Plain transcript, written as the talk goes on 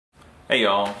Hey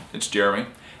y'all, it's Jeremy.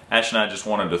 Ash and I just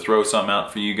wanted to throw something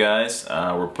out for you guys.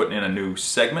 We're putting in a new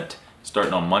segment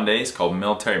starting on Mondays called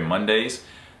Military Mondays.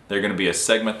 They're going to be a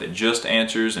segment that just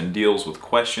answers and deals with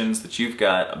questions that you've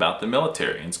got about the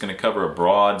military. And it's going to cover a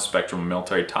broad spectrum of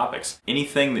military topics.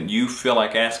 Anything that you feel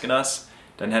like asking us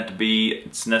doesn't have to be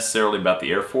necessarily about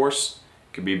the Air Force.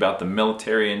 It could be about the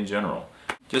military in general.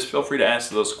 Just feel free to ask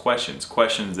those questions.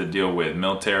 Questions that deal with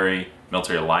military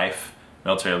life,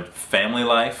 military family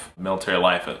life, military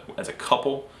life as a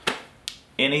couple.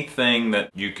 Anything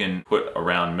that you can put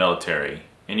around military,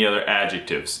 any other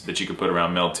adjectives that you could put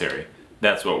around military,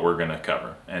 that's what we're going to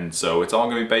cover. And so it's all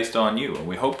going to be based on you, and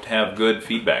we hope to have good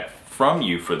feedback from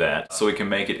you for that so we can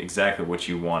make it exactly what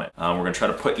you want it. We're going to try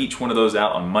to put each one of those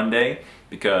out on Monday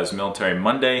because Military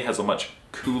Monday has a much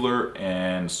cooler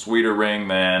and sweeter ring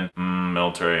than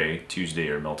Military Tuesday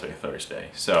or Military Thursday.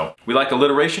 So we like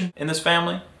alliteration in this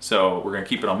family, so we're going to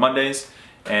keep it on Mondays.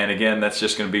 And again, that's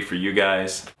just going to be for you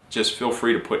guys. Just feel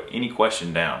free to put any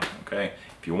question down, okay?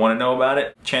 If you want to know about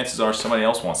it, chances are somebody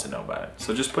else wants to know about it.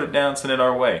 So just put it down, send it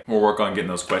our way. We'll work on getting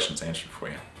those questions answered for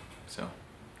you. So.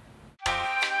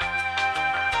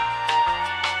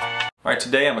 Alright,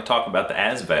 today I'm going to talk about the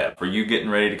ASVAB. For you getting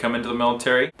ready to come into the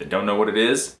military that don't know what it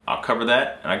is, I'll cover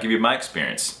that and I'll give you my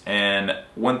experience. And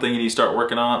one thing you need to start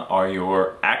working on are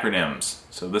your acronyms.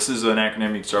 So this is an acronym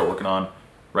you can start working on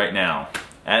right now.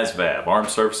 ASVAB, Armed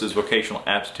Services Vocational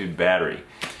Aptitude Battery.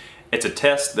 It's a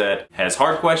test that has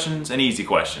hard questions and easy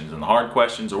questions, and the hard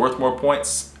questions are worth more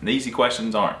points and the easy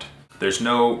questions aren't. There's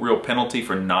no real penalty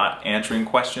for not answering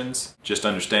questions. Just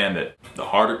understand that the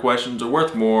harder questions are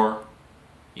worth more,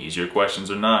 easier questions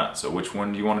are not. So which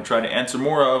one do you want to try to answer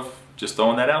more of? Just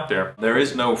throwing that out there. There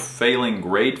is no failing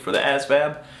grade for the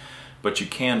ASVAB, but you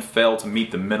can fail to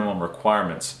meet the minimum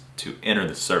requirements to enter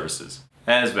the services.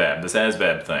 ASVAB, this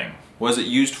ASVAB thing, what is it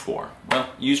used for? Well,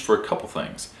 used for a couple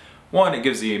things. One, it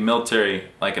gives the military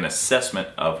like an assessment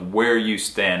of where you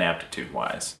stand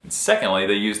aptitude-wise. And secondly,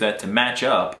 they use that to match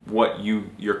up what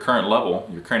your current level,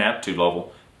 your current aptitude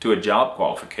level, to a job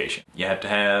qualification. You have to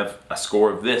have a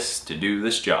score of this to do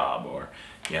this job, or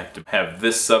you have to have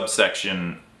this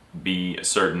subsection be a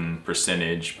certain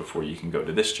percentage before you can go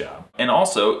to this job. And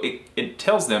also, it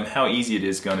tells them how easy it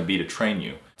is going to be to train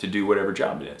you to do whatever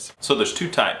job it is. So there's two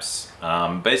types.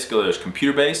 Basically, there's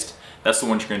computer-based. That's the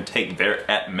one you're going to take there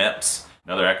at MEPS,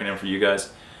 another acronym for you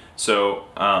guys. So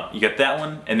you got that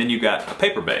one, and then you got a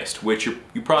paper-based, which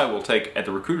you probably will take at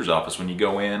the recruiter's office when you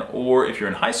go in, or if you're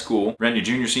in high school, around your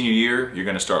junior, senior year, you're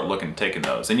going to start looking at taking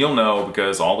those. And you'll know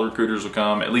because all the recruiters will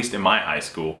come, at least in my high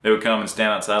school, they would come and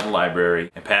stand outside the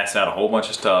library and pass out a whole bunch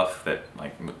of stuff, that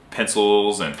like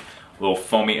pencils and little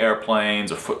foamy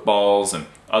airplanes or footballs and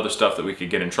other stuff that we could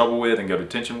get in trouble with and go to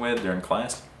detention with during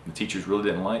class. The teachers really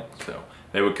didn't like, so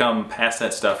they would come pass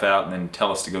that stuff out and then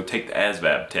tell us to go take the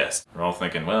ASVAB test. We're all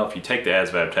thinking, well, if you take the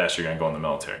ASVAB test, you're going to go in the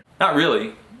military. Not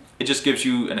really. It just gives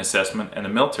you an assessment, and the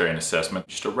military an assessment,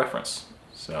 just a reference.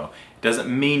 So it doesn't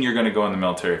mean you're going to go in the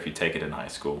military if you take it in high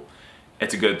school.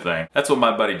 It's a good thing. That's what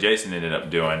my buddy Jason ended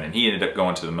up doing, and he ended up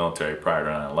going to the military prior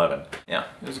to 9/11. Yeah,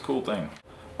 it was a cool thing.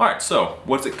 Alright, so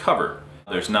what does it cover?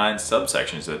 There's 9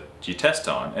 subsections that you test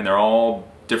on, and they're all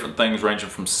different things ranging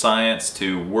from science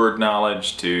to word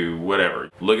knowledge to whatever.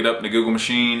 Look it up in the Google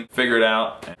machine, figure it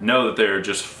out, and know that there are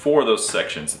just 4 of those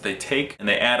sections that they take and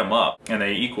they add them up, and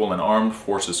they equal an Armed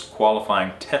Forces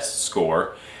Qualifying Test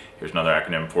Score. Here's another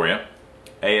acronym for you,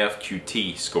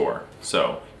 AFQT score.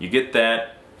 So you get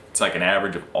that, it's like an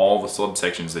average of all the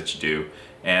subsections that you do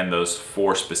and those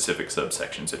 4 specific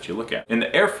subsections that you look at. In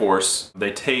the Air Force,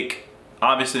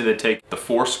 obviously they take the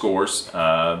 4 scores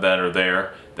that are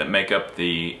there that make up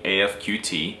the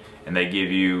AFQT, and they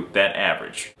give you that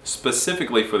average.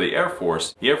 Specifically for the Air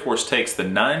Force takes the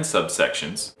 9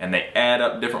 subsections and they add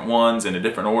up different ones in a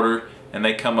different order, and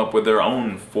they come up with their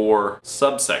own 4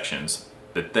 subsections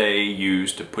that they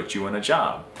use to put you in a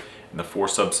job. And the 4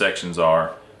 subsections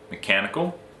are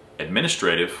mechanical,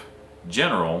 administrative,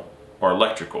 general, or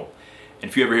electrical. And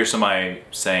if you ever hear somebody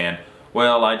saying,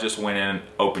 well, I just went in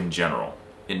open general,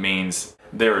 it means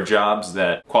there are jobs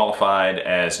that qualified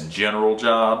as general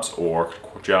jobs or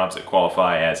jobs that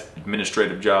qualify as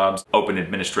administrative jobs. Open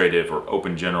administrative or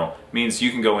open general means you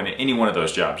can go into any one of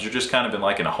those jobs. You're just kind of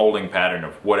in a holding pattern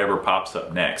of whatever pops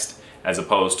up next, as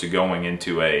opposed to going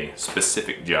into a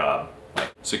specific job.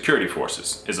 Like security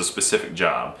forces is a specific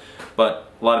job,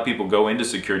 but a lot of people go into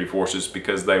security forces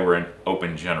because they were in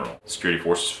open general. Security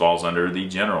forces falls under the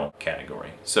general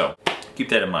category. So keep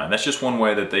that in mind. That's just one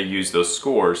way that they use those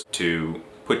scores to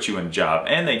put you in a job,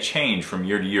 and they change from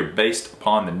year to year based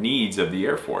upon the needs of the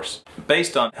Air Force.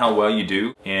 Based on how well you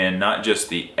do in not just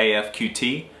the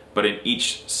AFQT, but in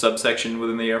each subsection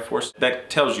within the Air Force, that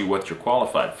tells you what you're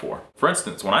qualified for. For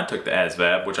instance, when I took the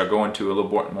ASVAB, which I'll go into a little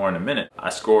bit more in a minute, I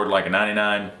scored like a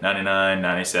 99, 99,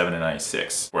 97, and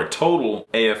 96, for a total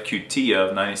AFQT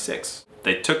of 96.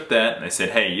 They took that and they said,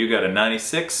 hey, you got a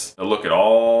 96. They'll look at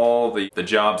all the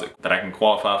jobs that I can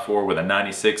qualify for with a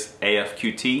 96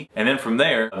 AFQT. And then from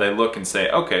there, they look and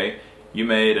say, okay, you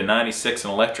made a 96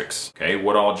 in electrics. Okay,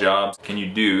 what all jobs can you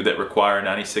do that require a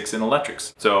 96 in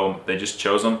electrics? So they just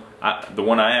chose them. The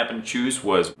one I happened to choose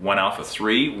was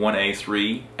 1-Alpha-3,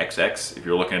 1A3 XX, if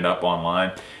you're looking it up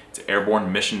online. It's an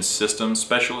Airborne Mission Systems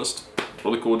Specialist.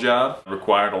 Really cool job. It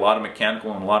required a lot of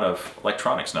mechanical and a lot of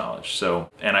electronics knowledge. So,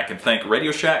 and I can thank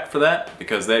Radio Shack for that,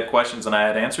 because they had questions and I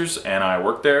had answers, and I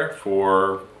worked there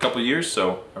for a couple of years,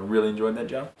 so I really enjoyed that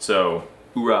job. So,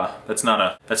 hoorah. That's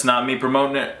not me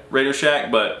promoting it, Radio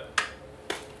Shack, but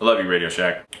I love you, Radio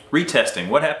Shack. Retesting.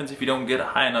 What happens if you don't get a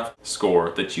high enough score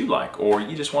that you like, or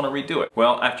you just want to redo it?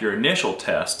 Well, after your initial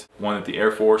test, one that the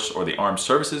Air Force or the Armed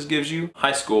Services gives you,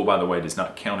 high school, by the way, does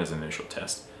not count as an initial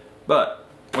test. But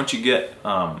once you get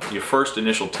your first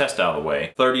initial test out of the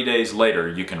way, 30 days later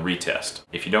you can retest.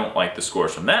 If you don't like the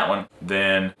scores from that one,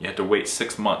 then you have to wait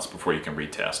 6 months before you can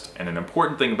retest. And an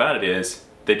important thing about it is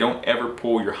they don't ever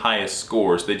pull your highest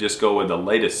scores, they just go with the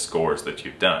latest scores that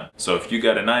you've done. So if you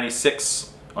got a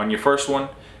 96 on your first one,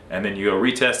 and then you go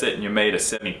retest it and you made a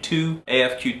 72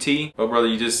 AFQT, well brother,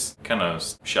 you just kind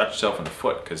of shot yourself in the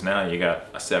foot, because now you got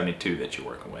a 72 that you're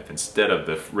working with instead of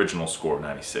the original score of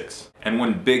 96. And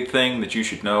one big thing that you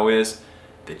should know is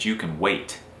that you can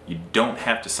wait. You don't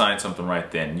have to sign something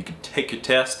right then. You can take your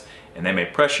test and they may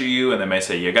pressure you and they may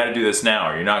say, you got to do this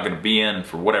now or you're not going to be in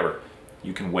for whatever.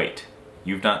 You can wait.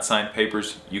 You've not signed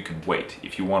papers, you can wait.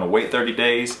 If you want to wait 30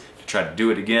 days to try to do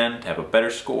it again, to have a better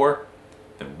score,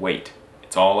 then wait.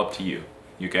 It's all up to you,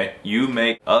 okay? You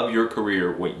make of your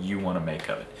career what you want to make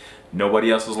of it. Nobody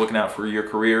else is looking out for your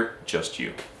career, just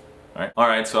you. All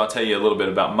right, so I'll tell you a little bit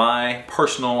about my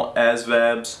personal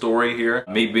ASVAB story here.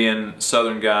 Me being a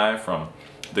southern guy from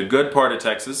the good part of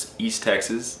Texas, East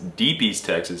Texas, deep East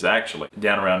Texas actually,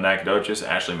 down around Nacogdoches.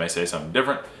 Ashley may say something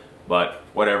different, but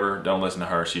whatever, don't listen to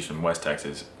her, she's from West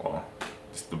Texas. Well,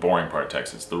 it's the boring part of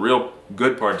Texas. The real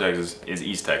good part of Texas is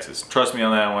East Texas. Trust me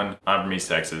on that one, I'm from East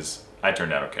Texas. I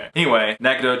turned out okay. Anyway,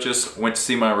 Nacogdoches, went to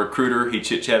see my recruiter. He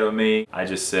chit-chatted with me. I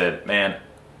just said, man,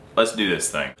 let's do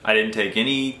this thing. I didn't take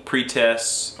any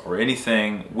pre-tests or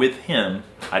anything with him.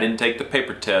 I didn't take the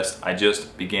paper test. I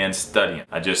just began studying.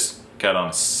 I just got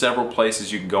on several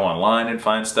places. You can go online and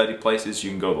find study places. You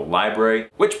can go to the library,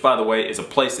 which by the way is a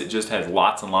place that just has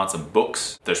lots and lots of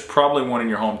books. There's probably one in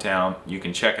your hometown. You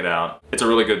can check it out. It's a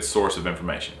really good source of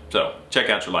information. So check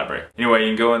out your library. Anyway, you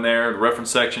can go in there, the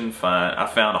reference section, I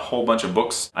found a whole bunch of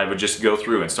books. I would just go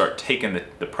through and start taking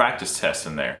the practice tests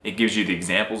in there. It gives you the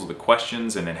examples of the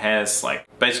questions and it has like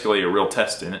basically a real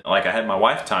test in it. Like I had my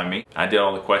wife time me. I did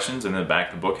all the questions and then the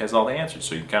back of the book has all the answers.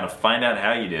 So you can kind of find out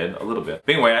how you did a little bit.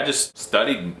 But anyway, I just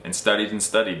studied and studied and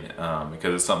studied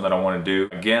because it's something that I want to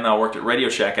do. Again, I worked at Radio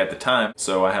Shack at the time,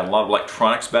 so I had a lot of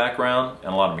electronics background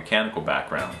and a lot of mechanical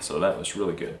background, so that was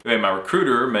really good. Anyway, my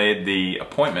recruiter made the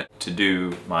appointment to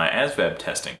do my ASVAB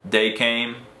testing. Day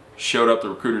came, showed up at the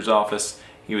recruiter's office.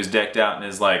 He was decked out in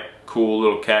his like cool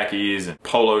little khakis and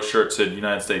polo shirt said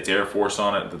United States Air Force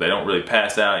on it that they don't really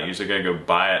pass out. You usually gotta go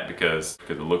buy it because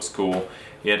it looks cool.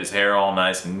 He had his hair all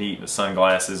nice and neat, the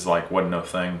sunglasses like wasn't no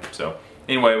thing. So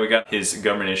anyway, we got his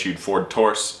government-issued Ford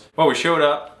Taurus. Well, we showed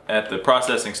up at the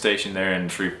processing station there in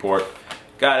Shreveport,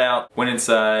 got out, went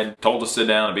inside, told us to sit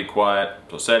down and be quiet.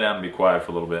 So sat down and be quiet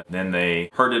for a little bit. Then they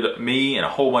herded me and a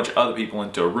whole bunch of other people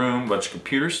into a room, a bunch of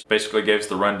computers. Basically gave us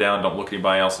the rundown, don't look at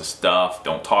anybody else's stuff,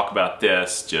 don't talk about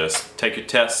this, just take your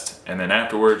test, and then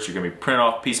afterwards you're gonna be printing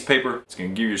off a piece of paper, it's gonna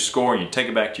give you your score, and you take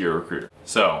it back to your recruiter.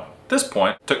 So at this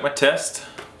point, took my test,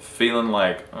 feeling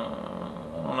like,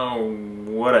 I don't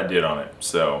know what I did on it.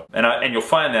 So, and you'll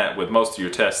find that with most of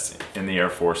your tests in the Air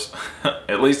Force.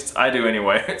 At least I do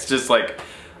anyway. It's just like,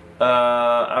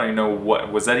 I don't even know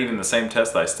what, was that even the same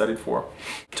test that I studied for?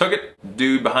 Took it,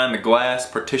 dude behind the glass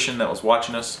partition that was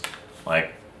watching us,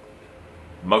 like,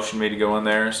 motioned me to go in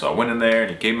there. So I went in there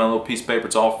and he gave me my little piece of paper,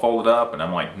 it's all folded up, and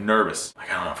I'm like nervous.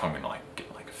 Like, I don't know if I'm gonna like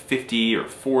get like 50 or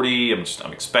 40,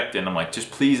 I'm expecting, I'm like,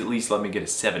 just please at least let me get a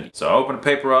 70. So I opened the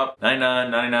paper up, 99,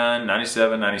 99,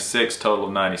 97, 96, total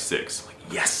of 96. Like,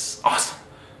 yes, awesome.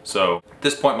 So at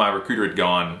this point my recruiter had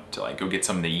gone to like go get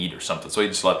something to eat or something, so he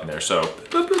just left me there. So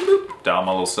boop, boop, boop, dial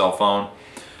my little cell phone,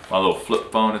 my little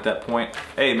flip phone at that point.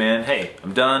 Hey man, hey,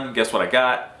 I'm done, guess what I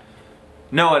got?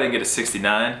 No, I didn't get a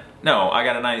 69. No, I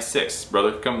got a 96.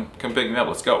 Brother, come pick me up,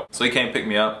 let's go. So he came pick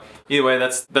me up. Either way,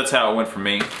 that's how it went for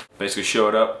me. Basically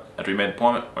showed up after he made the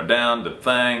appointment, went down, did the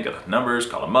thing, got the numbers,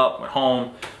 called him up, went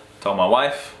home, told my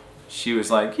wife. She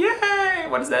was like, yay,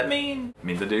 what does that mean? It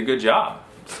means I did a good job.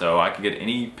 So I could get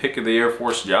any pick of the Air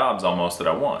Force jobs almost that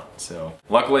I want. So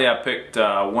luckily I picked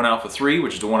 1 Alpha 3,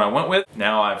 which is the one I went with.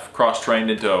 Now I've cross-trained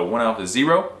into a 1 Alpha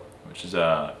 0, which is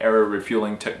a air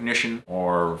refueling technician,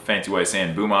 or fancy way of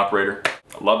saying boom operator.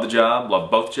 I love the job, love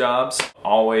both jobs.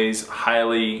 Always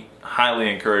highly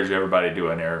encourage everybody to do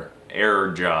an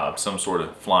air job, some sort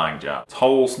of flying job. It's a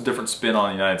whole different spin on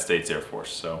the United States Air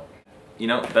Force. So, you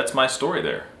know, that's my story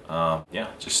there. Yeah,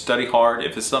 just study hard.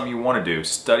 If it's something you want to do,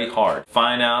 study hard.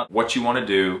 Find out what you want to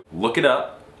do. Look it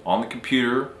up on the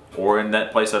computer or in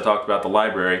that place I talked about, the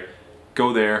library.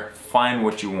 Go there, find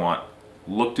what you want.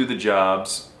 Look through the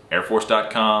jobs.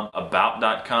 Airforce.com,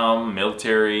 about.com,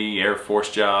 military, Air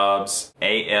Force jobs,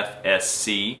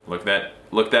 AFSC. Look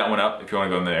that one up if you want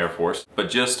to go in the Air Force. But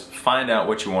just find out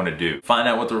what you want to do. Find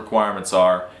out what the requirements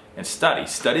are and study.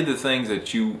 Study the things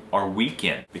that you are weak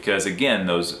in. Because again,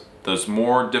 those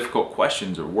more difficult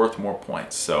questions are worth more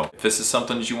points. So if this is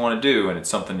something that you want to do and it's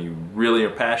something you really are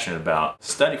passionate about,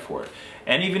 study for it.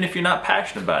 And even if you're not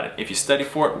passionate about it, if you study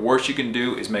for it, worst you can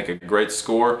do is make a great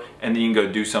score and then you can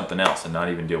go do something else and not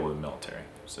even deal with the military.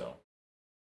 So.